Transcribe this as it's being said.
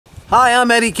Hi,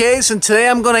 I'm Eddie Case, and today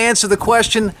I'm going to answer the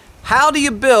question, how do you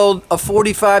build a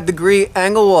 45-degree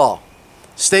angle wall?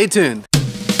 Stay tuned.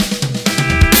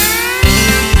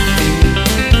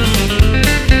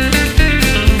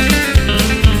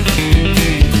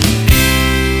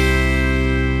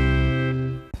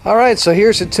 Alright, so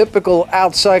here's a typical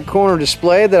outside corner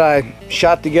display that I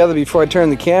shot together before I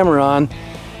turned the camera on.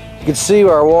 You can see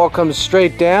our wall comes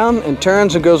straight down and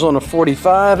turns and goes on a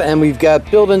 45, and we've got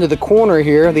built into the corner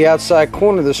here, the outside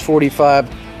corner of this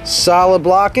 45, solid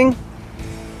blocking.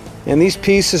 And these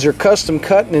pieces are custom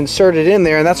cut and inserted in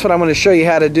there, and that's what I'm going to show you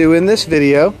how to do in this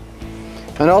video.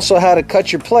 And also how to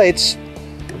cut your plates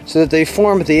so that they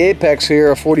form at the apex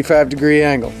here a 45-degree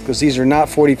angle, because these are not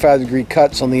 45-degree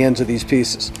cuts on the ends of these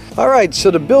pieces. Alright, so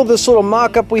to build this little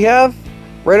mock-up we have,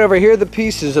 right over here, the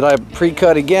pieces that I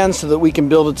pre-cut again so that we can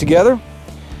build it together.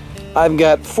 I've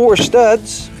got 4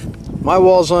 studs. My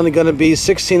wall's only going to be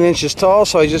 16 inches tall,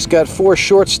 so I just got 4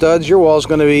 short studs. Your wall's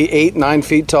going to be 8-9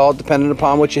 feet tall, depending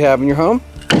upon what you have in your home.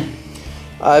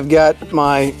 I've got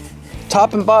my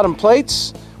top and bottom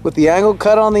plates with the angle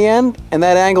cut on the end, and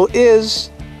that angle is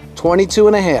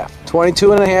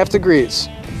 22.5 degrees.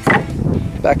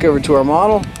 Back over to our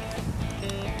model.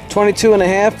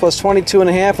 22.5 plus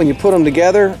 22.5, when you put them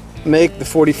together, make the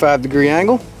 45-degree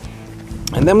angle.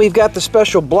 And then we've got the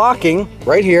special blocking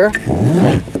right here.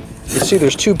 You can see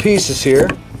there's 2 pieces here.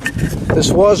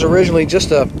 This was originally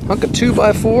just a hunk of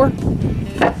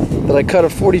 2x4 that I cut a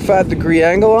 45-degree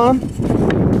angle on.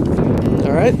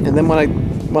 All right, and then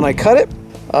when I cut it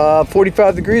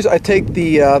 45 degrees, I take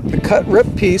the cut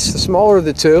rip piece, the smaller of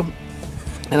the 2,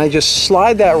 and I just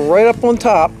slide that right up on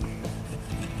top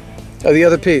of the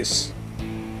other piece.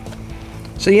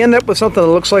 So you end up with something that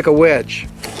looks like a wedge.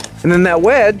 And then that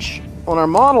wedge on our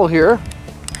model here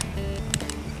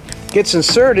gets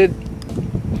inserted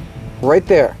right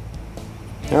there.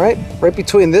 Alright, right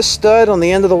between this stud on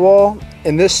the end of the wall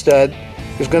and this stud,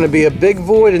 there's going to be a big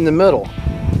void in the middle.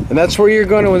 And that's where you're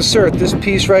going to insert this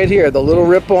piece right here. The little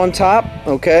rip on top,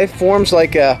 okay, forms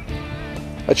like a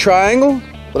triangle,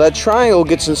 but that triangle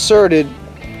gets inserted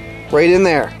right in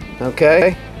there,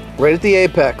 okay? Right at the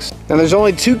apex. And there's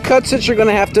only 2 cuts that you're going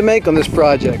to have to make on this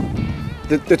project.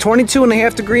 The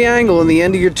 22.5 degree angle in the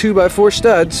end of your 2x4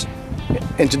 studs.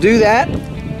 And to do that,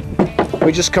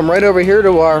 we just come right over here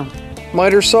to our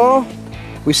miter saw.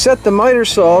 We set the miter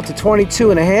saw to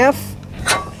 22.5.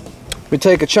 We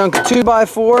take a chunk of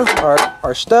 2x4,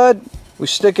 our stud, we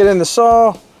stick it in the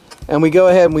saw, and we go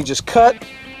ahead and we just cut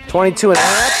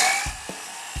 22.5.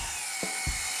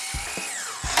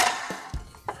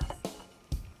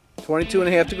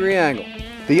 22.5 degree angle.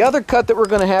 The other cut that we're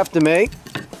going to have to make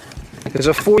is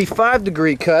a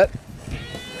 45-degree cut,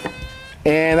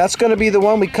 and that's going to be the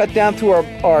one we cut down through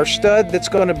our stud. That's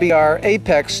going to be our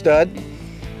apex stud.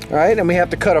 All right, and we have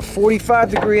to cut a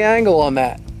 45-degree angle on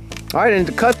that. All right, and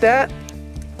to cut that,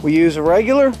 we use a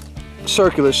regular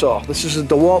circular saw. This is a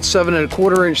DeWalt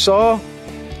 7¼ inch saw.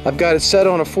 I've got it set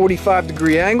on a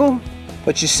 45-degree angle,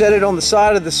 but you set it on the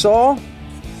side of the saw,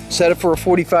 set it for a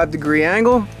 45-degree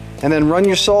angle, and then run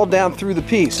your saw down through the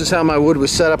piece. This is how my wood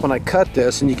was set up when I cut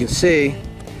this, and you can see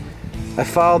I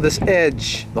followed this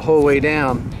edge the whole way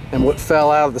down, and what fell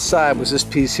out of the side was this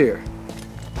piece here.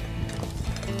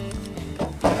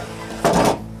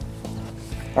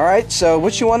 Alright, so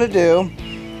what you want to do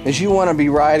is you want to be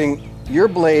riding your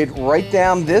blade right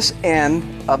down this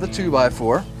end of the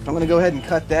 2x4. I'm going to go ahead and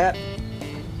cut that.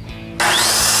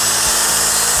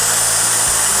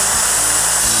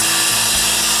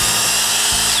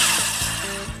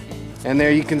 And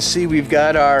there you can see we've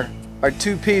got our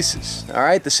 2 pieces. All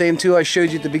right, the same 2 I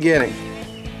showed you at the beginning.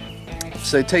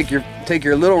 So take your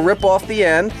little rip off the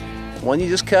end, one you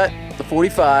just cut, the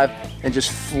 45, and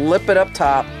just flip it up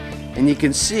top, and you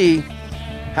can see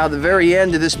how the very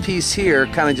end of this piece here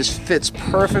kind of just fits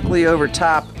perfectly over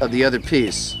top of the other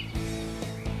piece.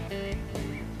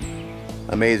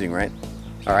 Amazing, right?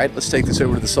 All right, let's take this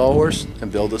over to the sawhorse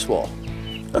and build this wall.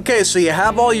 Okay, so you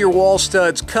have all your wall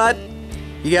studs cut.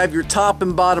 You have your top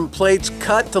and bottom plates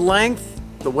cut to length,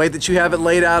 the way that you have it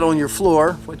laid out on your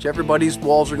floor, which everybody's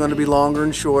walls are going to be longer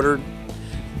and shorter.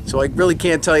 So I really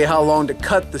can't tell you how long to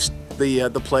cut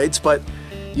the plates, but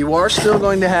you are still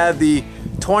going to have the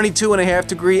 22.5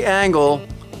 degree angle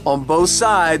on both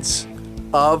sides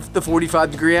of the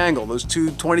 45-degree angle. Those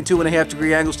 2 22.5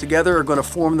 degree angles together are going to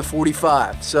form the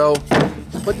 45. So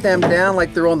put them down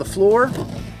like they're on the floor,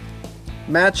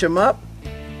 match them up.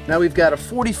 Now we've got a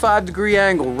 45-degree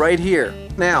angle right here.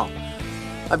 Now,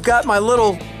 I've got my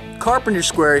little carpenter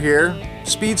square here,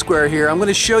 speed square here. I'm going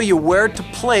to show you where to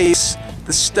place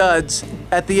the studs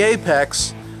at the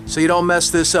apex so you don't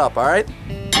mess this up, all right?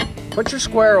 Put your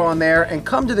square on there and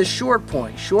come to the short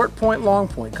point, long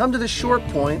point. Come to the short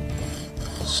point,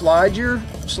 slide your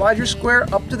square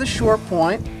up to the short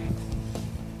point,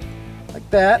 like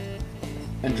that,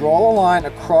 and draw a line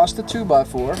across the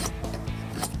 2x4,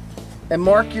 and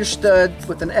mark your stud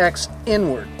with an X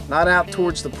inward, not out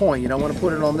towards the point. You don't want to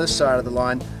put it on this side of the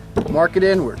line. Mark it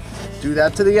inward. Do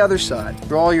that to the other side.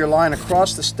 Draw your line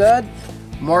across the stud,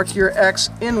 mark your X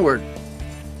inward.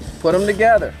 Put them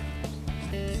together.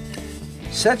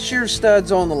 Set your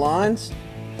studs on the lines.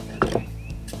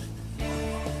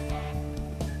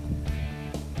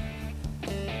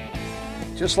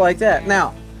 Just like that.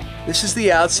 Now, this is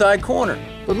the outside corner,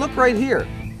 but look right here.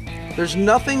 There's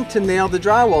nothing to nail the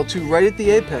drywall to right at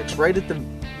the apex, right at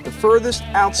the furthest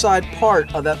outside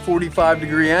part of that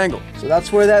 45-degree angle. So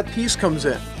that's where that piece comes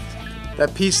in.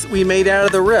 That piece that we made out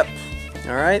of the rip,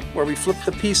 all right, where we flip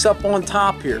the piece up on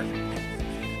top here.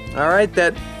 All right,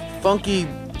 that funky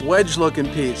wedge-looking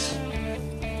piece.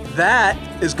 That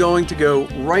is going to go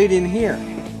right in here,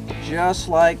 just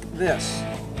like this.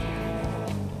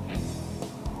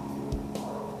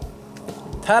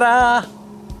 Ta-da!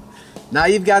 Now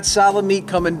you've got solid meat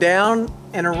coming down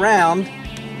and around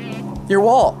your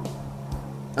wall,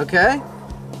 okay?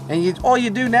 And all you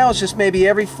do now is just maybe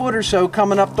every foot or so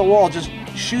coming up the wall, just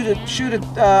shoot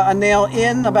a nail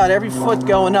in about every foot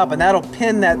going up, and that'll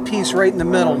pin that piece right in the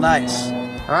middle nice.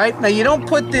 All right, now you don't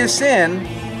put this in,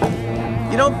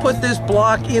 you don't put this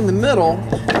block in the middle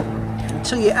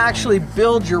until you actually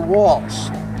build your walls.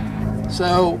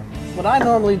 So what I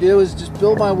normally do is just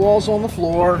build my walls on the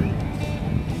floor,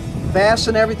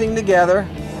 fasten everything together,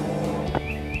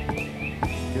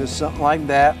 do something like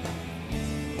that.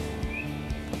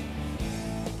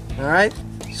 All right,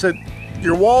 so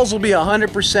your walls will be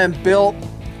 100% built,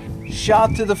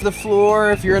 shot to the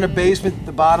floor. If you're in a basement,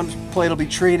 the bottom plate will be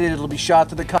treated, it'll be shot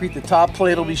to the concrete, the top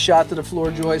plate will be shot to the floor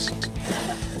joist.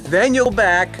 Then you'll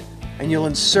back and you'll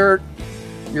insert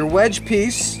your wedge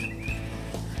piece.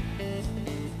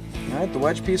 All right, the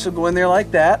wedge piece will go in there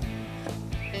like that.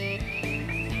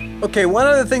 Okay, one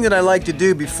other thing that I like to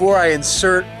do before I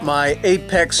insert my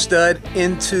apex stud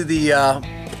into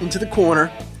the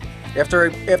corner,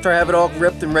 after I have it all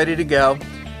ripped and ready to go,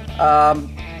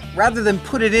 rather than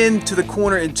put it into the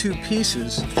corner in two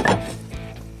pieces,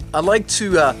 I like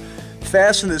to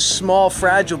fasten this small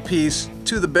fragile piece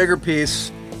to the bigger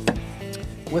piece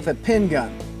with a pin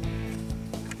gun.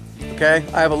 Okay,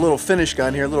 I have a little finish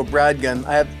gun here, a little brad gun.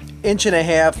 I have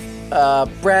 1.5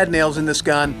 inch brad nails in this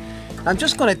gun. I'm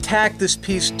just going to tack this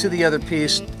piece to the other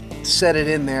piece, set it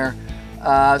in there,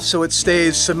 so it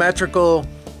stays symmetrical,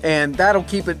 and that'll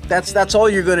keep it. That's all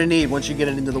you're going to need once you get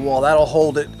it into the wall. That'll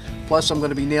hold it. Plus, I'm going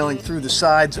to be nailing through the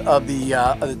sides of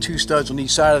the two studs on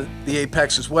each side of the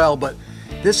apex as well. But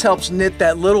this helps knit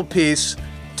that little piece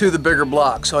to the bigger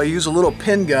block. So I use a little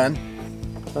pin gun.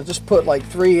 I'll just put like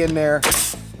 3 in there.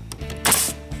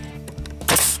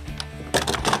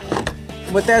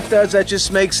 What that does, that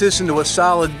just makes this into a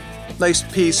solid, nice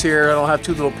piece here. I don't have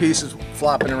 2 little pieces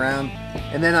flopping around.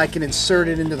 And then I can insert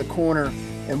it into the corner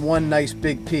in one nice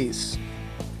big piece.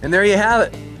 And there you have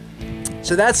it.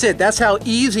 So that's it. That's how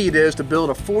easy it is to build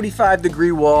a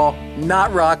 45-degree wall.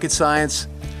 Not rocket science.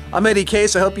 I'm Eddie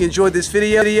Case. I hope you enjoyed this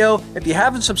video. If you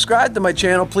haven't subscribed to my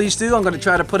channel, please do. I'm going to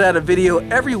try to put out a video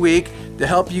every week to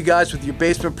help you guys with your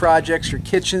basement projects, your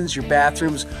kitchens, your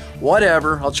bathrooms,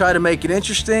 whatever. I'll try to make it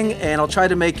interesting, and I'll try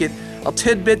to make it a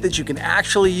tidbit that you can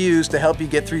actually use to help you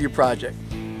get through your project.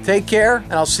 Take care,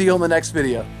 and I'll see you on the next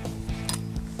video.